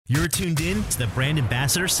You're tuned in to the Brand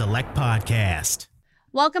Ambassador Select Podcast.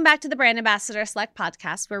 Welcome back to the Brand Ambassador Select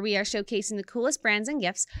Podcast, where we are showcasing the coolest brands and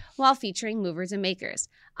gifts while featuring movers and makers.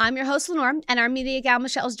 I'm your host, Lenore, and our media gal,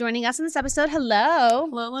 Michelle, is joining us in this episode. Hello.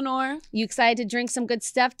 Hello, Lenore. You excited to drink some good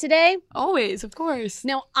stuff today? Always, of course.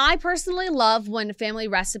 Now, I personally love when family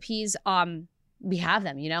recipes, we have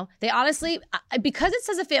them, you know? They honestly, because it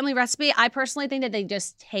says a family recipe, I personally think that they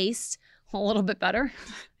just taste a little bit better.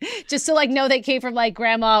 Just to know they came from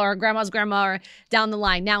grandma or grandma's grandma or down the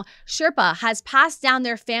line. Now, Sherpa has passed down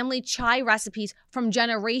their family chai recipes from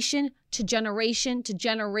generation to generation to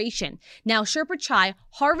generation. Now, Sherpa chai,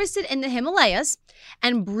 harvested in the Himalayas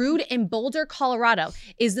and brewed in Boulder, Colorado,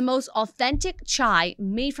 is the most authentic chai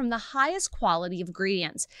made from the highest quality of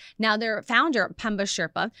ingredients. Now, their founder, Pemba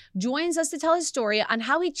Sherpa, joins us to tell his story on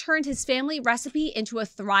how he turned his family recipe into a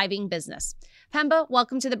thriving business. Pemba,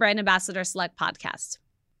 welcome to the Brand Ambassador Select Podcast.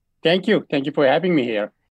 Thank you. Thank you for having me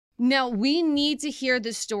here. Now, we need to hear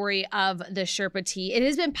the story of the Sherpa tea. It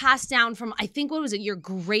has been passed down from, I think, what was it, your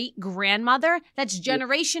great-grandmother? That's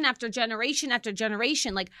generation after generation after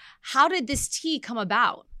generation. How did this tea come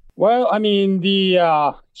about? Well,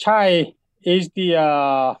 the chai is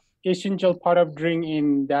the essential part of drink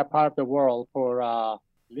in that part of the world for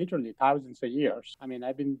literally thousands of years.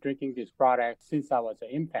 I've been drinking this product since I was an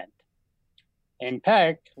infant. In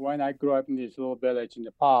fact, when I grew up in this little village in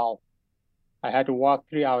Nepal, I had to walk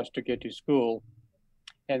 3 hours to get to school.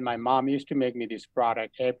 And my mom used to make me this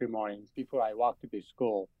product every morning before I walked to the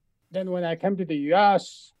school. Then when I came to the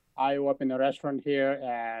US, I opened a restaurant here,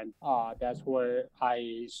 and that's where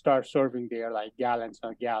I start serving there gallons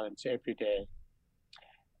and gallons every day.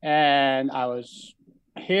 And I was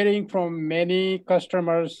hearing from many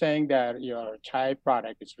customers saying that your chai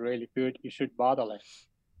product is really good, you should bottle it.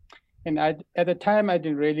 And at the time, I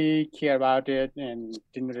didn't really care about it and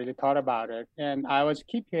didn't really thought about it. And I was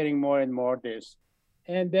keep hearing more and more this.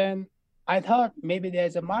 And then I thought maybe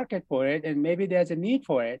there's a market for it and maybe there's a need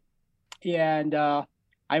for it. And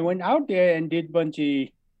I went out there and did a bunch of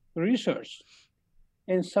research.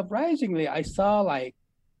 And surprisingly, I saw a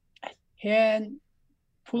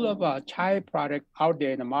handful of a chai product out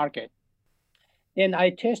there in the market. And I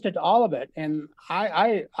tested all of it, and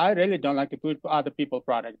I really don't like to put other people's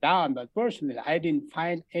product down, but personally, I didn't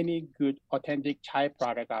find any good, authentic chai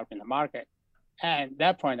product out in the market. And at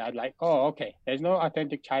that point, I'd okay, there's no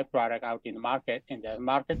authentic chai product out in the market, and there's a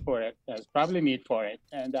market for it. There's probably need for it,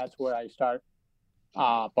 and that's where I start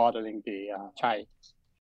bottling the chai.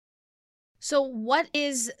 So what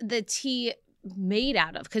is the tea made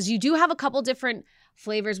out of? Because you do have a couple different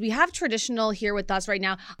flavors. We have traditional here with us right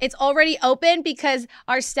now. It's already open because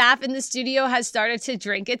our staff in the studio has started to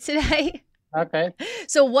drink it today. Okay.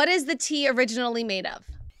 So what is the tea originally made of?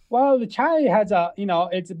 Well, the chai has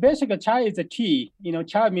it's basically chai is a tea.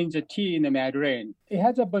 Chai means a tea in the Mandarin. It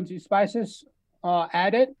has a bunch of spices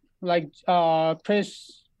added,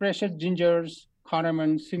 pressed gingers,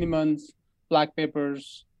 cardamom, cinnamons, black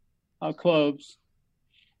peppers, cloves,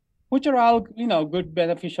 which are all, good,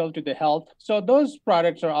 beneficial to the health. So those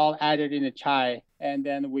products are all added in the chai, and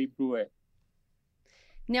then we brew it.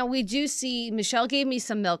 Now, we do see, Michelle gave me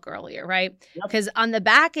some milk earlier, right? Yep. Because on the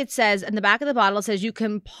back, it says, in the back of the bottle, it says you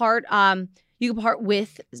can part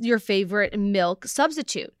with your favorite milk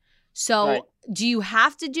substitute. So Right. Do you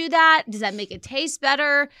have to do that? Does that make it taste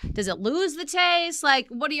better? Does it lose the taste?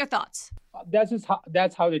 What are your thoughts?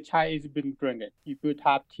 That's how the chai is been drinking. You put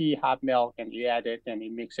half tea, half milk, and you add it, and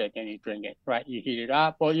you mix it, and you drink it, right? You heat it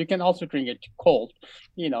up, or you can also drink it cold.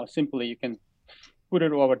 Simply you can put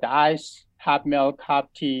it over the ice, half milk,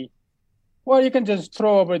 half tea, or you can just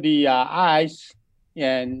throw over the ice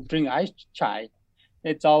and drink iced chai.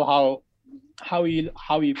 It's all how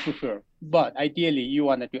you prefer. But ideally, you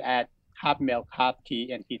wanted to add half milk, half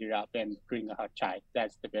tea, and heat it up and drink a hot chai.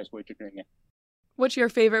 That's the best way to drink it. What's your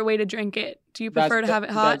favorite way to drink it? Do you prefer to have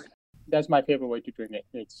it hot? That's my favorite way to drink it.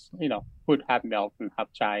 It's, put half milk and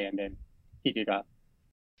half chai and then heat it up.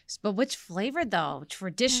 But which flavor, though?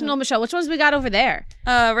 Traditional, Michelle. Which ones we got over there?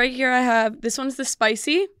 Right here I have, this one's the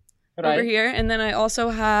spicy Right. over here. And then I also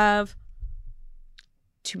have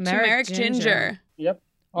turmeric ginger. Yep.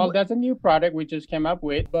 Well, that's a new product we just came up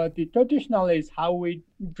with. But the traditional is how we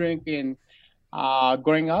drink in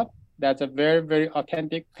growing up. That's a very, very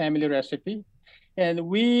authentic family recipe. And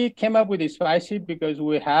we came up with the spicy because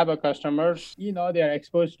we have a customers, they're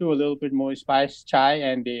exposed to a little bit more spice chai,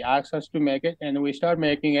 and they asked us to make it. And we start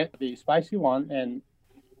making it the spicy one, and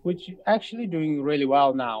which actually doing really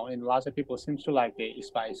well now. And lots of people seems to like the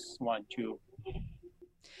spice one too.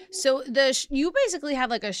 So you basically have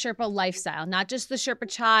like a Sherpa lifestyle, not just the Sherpa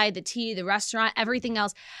chai, the tea, the restaurant, everything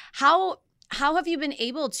else. How how have you been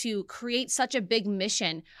able to create such a big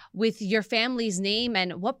mission with your family's name,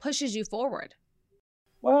 and what pushes you forward?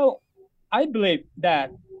 Well, I believe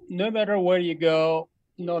that no matter where you go,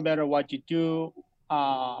 no matter what you do,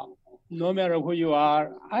 no matter who you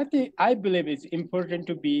are, I believe it's important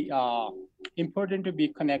to be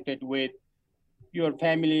connected with your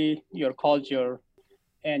family, your culture,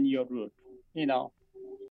 and your root. You know.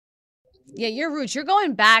 Yeah, your roots. You're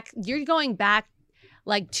going back. You're going back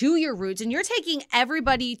like to your roots, and you're taking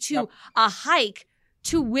everybody to Yep. a hike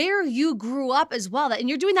to where you grew up as well. And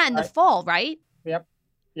you're doing that in the Right. fall, right? Yep.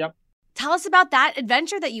 Yep. Tell us about that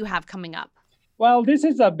adventure that you have coming up. Well, this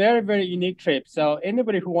is a very, very unique trip. So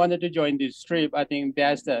anybody who wanted to join this trip, I think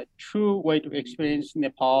that's the true way to experience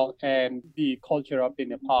Nepal and the culture of the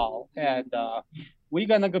Nepal. And we're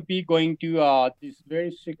gonna be going to this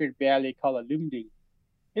very secret valley called Lumding.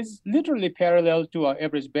 It's literally parallel to our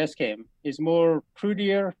Everest base camp. It's more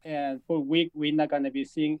prettier, and for a week we're not gonna be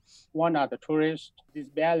seeing one other tourist. This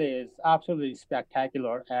valley is absolutely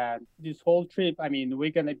spectacular, and this whole trip, I mean,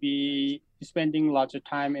 we're gonna be spending lots of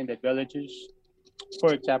time in the villages.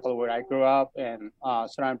 For example, where I grew up and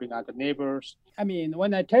surrounding other neighbors. I mean,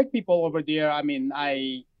 when I take people over there, I mean,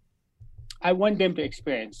 I want them to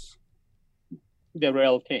experience the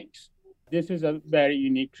real things. This is a very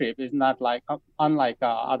unique trip. It's not like unlike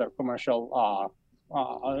other commercial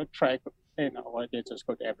trek, where they just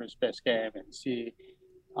go to Everest Base Camp and see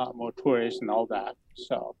more tourists and all that.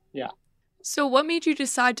 So yeah. So what made you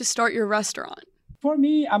decide to start your restaurant? For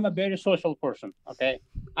me, I'm a very social person. Okay,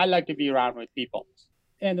 I like to be around with people,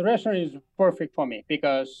 and the restaurant is perfect for me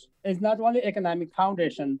because it's not only economic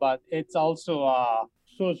foundation, but it's also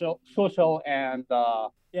social and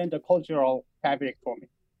the cultural fabric for me.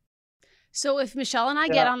 So if Michelle and I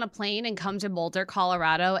get on a plane and come to Boulder,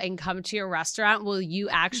 Colorado, and come to your restaurant, will you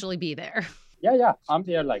actually be there? Yeah, I'm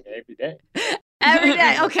there like every day. Every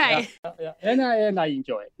day, okay. Yeah. And I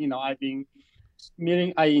enjoy it.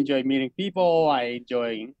 I enjoy meeting people. I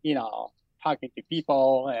enjoy, talking to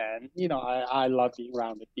people, and I love being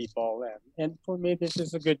around with people. And for me, this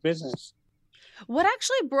is a good business. What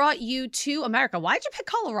actually brought you to America? Why did you pick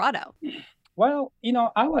Colorado? Well,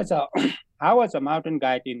 I was a mountain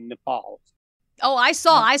guide in Nepal. Oh, I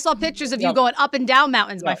saw pictures of you Yeah. going up and down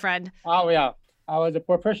mountains, my Yeah. friend. Oh yeah, I was a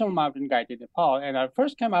professional mountain guide in Nepal, and I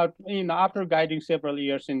first came out, after guiding several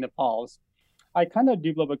years in Nepal. I kind of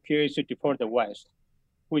developed a curiosity for the West,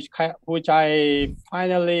 which I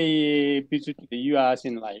finally visited the U.S.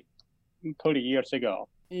 in like 30 years ago.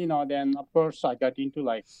 Then of course I got into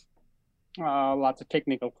like lots of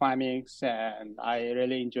technical climbings, and I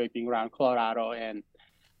really enjoy being around Colorado, and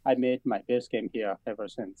I made my base camp here ever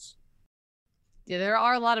since. Yeah, there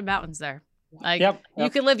are a lot of mountains there. Like Yep. you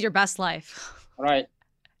can live your best life. Right.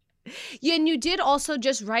 Yeah, and you did also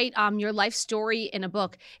just write your life story in a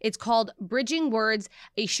book. It's called Bridging Words,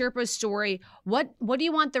 a Sherpa's Story. What do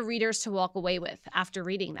you want the readers to walk away with after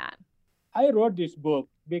reading that? I wrote this book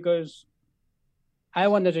because I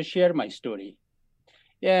wanted to share my story.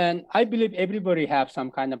 And I believe everybody has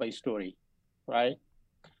some kind of a story, right?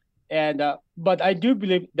 And but I do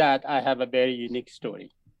believe that I have a very unique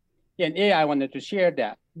story. And A, I wanted to share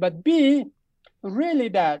that. But B, really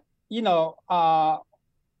that,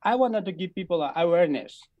 I wanted to give people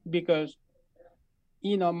awareness because,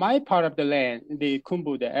 my part of the land, the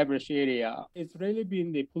Khumbu, the Everest area, it's really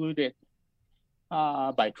been polluted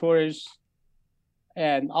by tourists,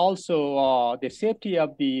 and also the safety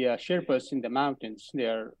of the Sherpas in the mountains.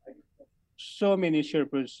 There are so many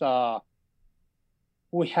Sherpas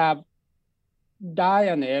who have died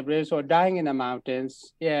on the Everest or dying in the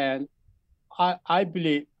mountains, and I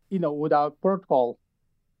believe, without protocol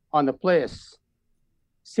on the place,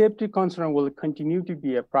 safety concern will continue to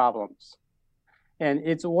be a problem. And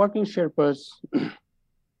it's working Sherpas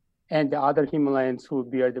and the other Himalayans who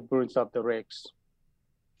bear the burdens of the risks.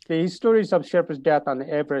 The histories of Sherpa's death on the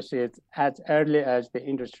Everest is as early as the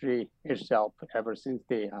industry itself, ever since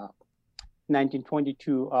the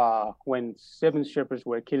 1922, when 7 Sherpas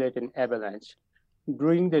were killed in avalanche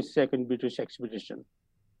during the second British expedition.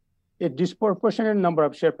 A disproportionate number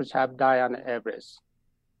of Sherpas have died on the Everest.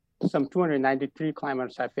 Some 293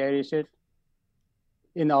 climbers have perished,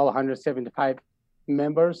 in all 175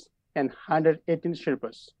 members and 118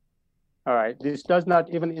 Sherpas. All right, this does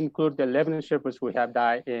not even include the 11 Sherpas who have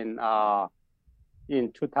died in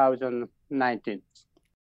 2019.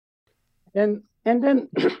 And then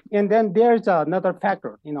and then there's another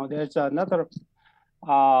factor. There's another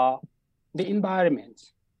the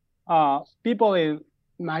environment. People in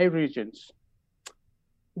my regions,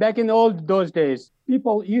 back in those days,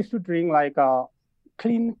 people used to drink like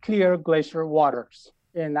clean, clear glacier waters.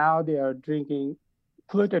 and now they are drinking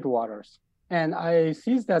polluted waters. And I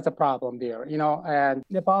see that's a problem there, and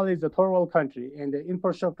Nepal is a third world country and the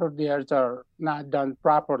infrastructure there are not done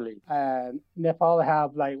properly. And Nepal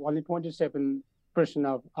have like only 27%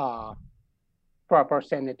 of proper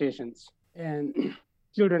sanitations. And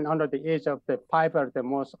children under the age of 5 are the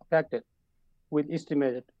most affected, with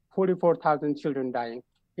estimated 44,000 children dying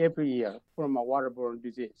every year from a waterborne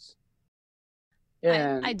disease.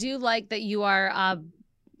 And I do like that you are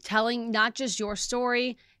telling not just your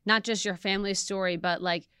story, not just your family's story, but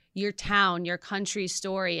like your town, your country's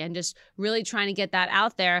story, and just really trying to get that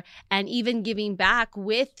out there and even giving back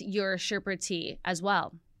with your Sherpa tea as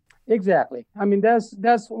well. Exactly. I mean, that's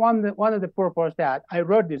one of the purpose that I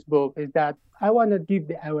wrote this book is that I want to give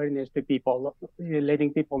the awareness to people,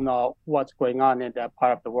 letting people know what's going on in that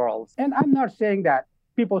part of the world. And I'm not saying that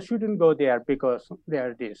people shouldn't go there because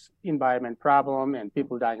there's this environment problem and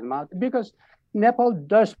people dying in the mountain, because Nepal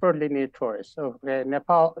desperately need tourists. Okay,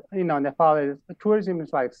 Nepal is tourism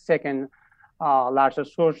is like second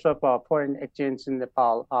largest source of foreign exchange in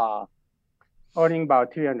Nepal, earning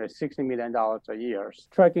about $360 million a year.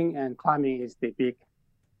 Trekking and climbing is the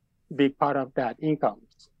big part of that income,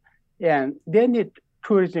 and they need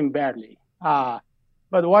tourism badly. But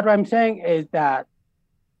what I'm saying is that,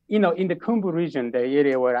 in the Khumbu region, the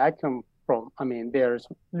area where I come from, I mean, there's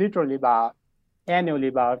literally annually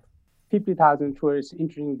about 50,000 tourists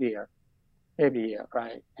entering there every year,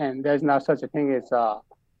 right? And there's not such a thing as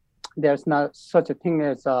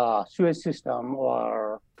sewage system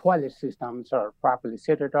or toilet systems are properly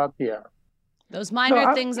set up here. Those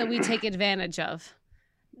minor things that we take advantage of,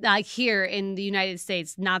 like here in the United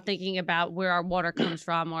States, not thinking about where our water comes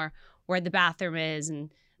from or where the bathroom is,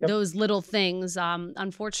 and those little things,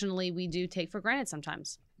 unfortunately, we do take for granted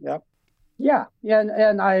sometimes. Yep. Yeah,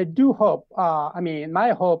 and I do hope,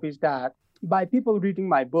 my hope is that by people reading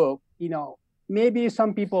my book, maybe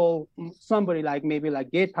somebody like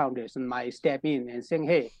Gate Foundation might step in and saying,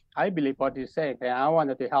 hey, I believe what you're saying, and I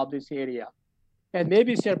wanted to help this area. And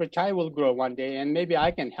maybe Sherpa Chai will grow one day, and maybe I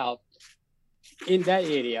can help in that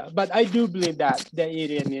area. But I do believe that the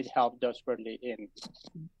area needs help desperately, and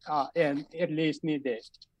at least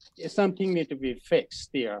something need to be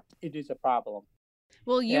fixed there. It is a problem.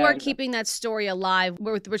 Well, you are keeping that story alive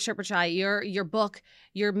with Sherpa Chai, your book,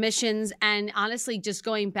 your missions, and honestly, just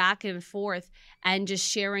going back and forth and just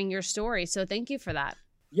sharing your story. So thank you for that.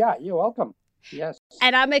 Yeah, you're welcome. Yes.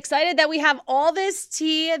 And I'm excited that we have all this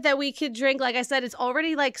tea that we could drink. Like I said, it's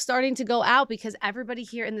already like starting to go out because everybody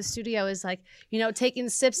here in the studio is like, taking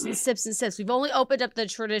sips and sips and sips. We've only opened up the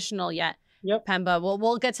traditional yet. Yep. Pemba.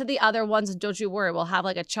 We'll get to the other ones. Don't you worry. We'll have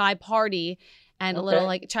like a chai party and a little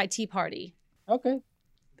like chai tea party. Okay.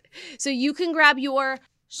 So you can grab your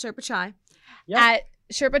Sherpa Chai at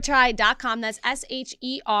sherpachai.com. That's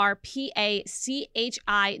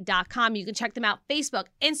SHERPACHI.com. You can check them out Facebook,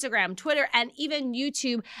 Instagram, Twitter, and even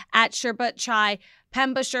YouTube at Sherpa Chai.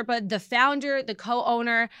 Pemba Sherpa, the founder, the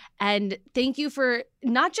co-owner, and thank you for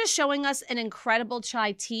not just showing us an incredible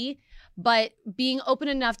chai tea, but being open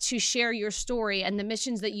enough to share your story and the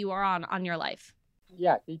missions that you are on your life.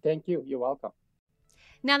 Yeah, thank you. You're welcome.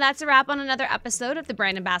 Now that's a wrap on another episode of the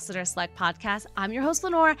Brand Ambassador Select Podcast. I'm your host,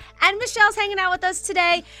 Lenore, and Michelle's hanging out with us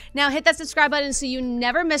today. Now hit that subscribe button so you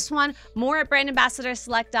never miss one. More at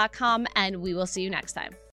brandambassadorselect.com, and we will see you next time.